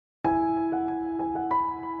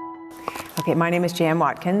Okay, my name is Jan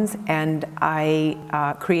Watkins, and I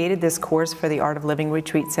created this course for the Art of Living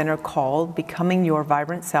Retreat Center called Becoming Your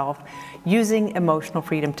Vibrant Self using emotional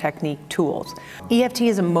freedom technique tools. EFT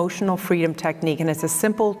is emotional freedom technique, and it's a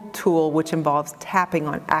simple tool which involves tapping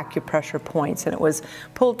on acupressure points. And it was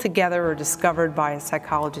pulled together or discovered by a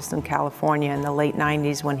psychologist in California in the late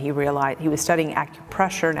 90s when he realized he was studying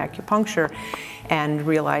acupressure and acupuncture and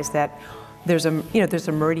realized that there's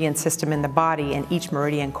a meridian system in the body, and each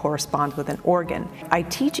meridian corresponds with an organ. I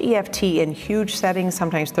teach EFT in huge settings,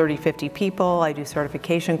 sometimes 30, 50 people. I do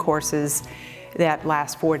certification courses that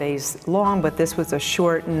last 4 days long, but this was a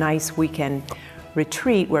short, nice weekend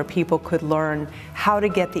retreat where people could learn how to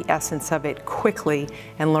get the essence of it quickly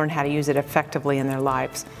and learn how to use it effectively in their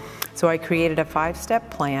lives. So I created a 5-step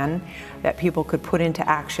plan that people could put into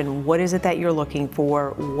action. What is it that you're looking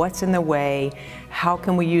for? What's in the way? How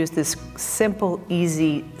can we use this simple,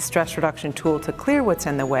 easy stress reduction tool to clear what's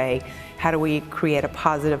in the way? How do we create a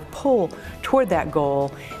positive pull toward that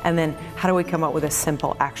goal? And then how do we come up with a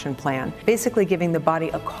simple action plan? Basically giving the body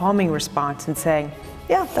a calming response and saying,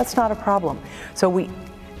 yeah, that's not a problem. So we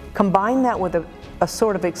combine that with a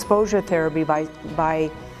sort of exposure therapy by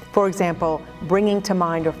for example, bringing to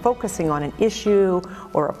mind or focusing on an issue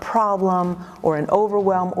or a problem or an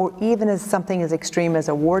overwhelm or even as something as extreme as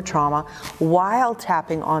a war trauma while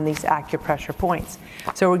tapping on these acupressure points.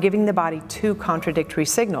 So we're giving the body two contradictory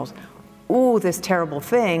signals. Ooh, this terrible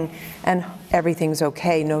thing, and everything's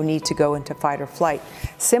okay, no need to go into fight or flight.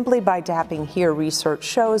 Simply by tapping here, research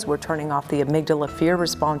shows we're turning off the amygdala fear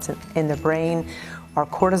response in the brain. Our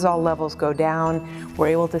cortisol levels go down. We're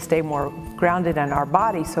able to stay more grounded in our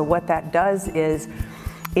body. So what that does is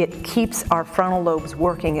it keeps our frontal lobes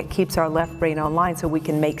working. It keeps our left brain online so we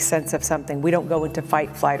can make sense of something. We don't go into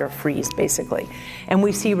fight, flight, or freeze, basically. And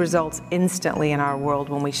we see results instantly in our world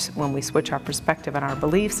when we switch our perspective and our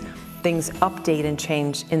beliefs. Things update and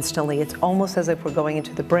change instantly. It's almost as if we're going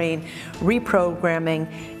into the brain, reprogramming,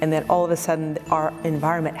 and then all of a sudden our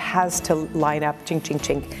environment has to line up, chink, chink,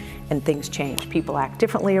 chink, and things change. People act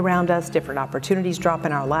differently around us, different opportunities drop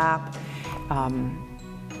in our lap,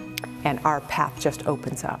 and our path just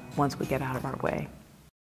opens up once we get out of our way.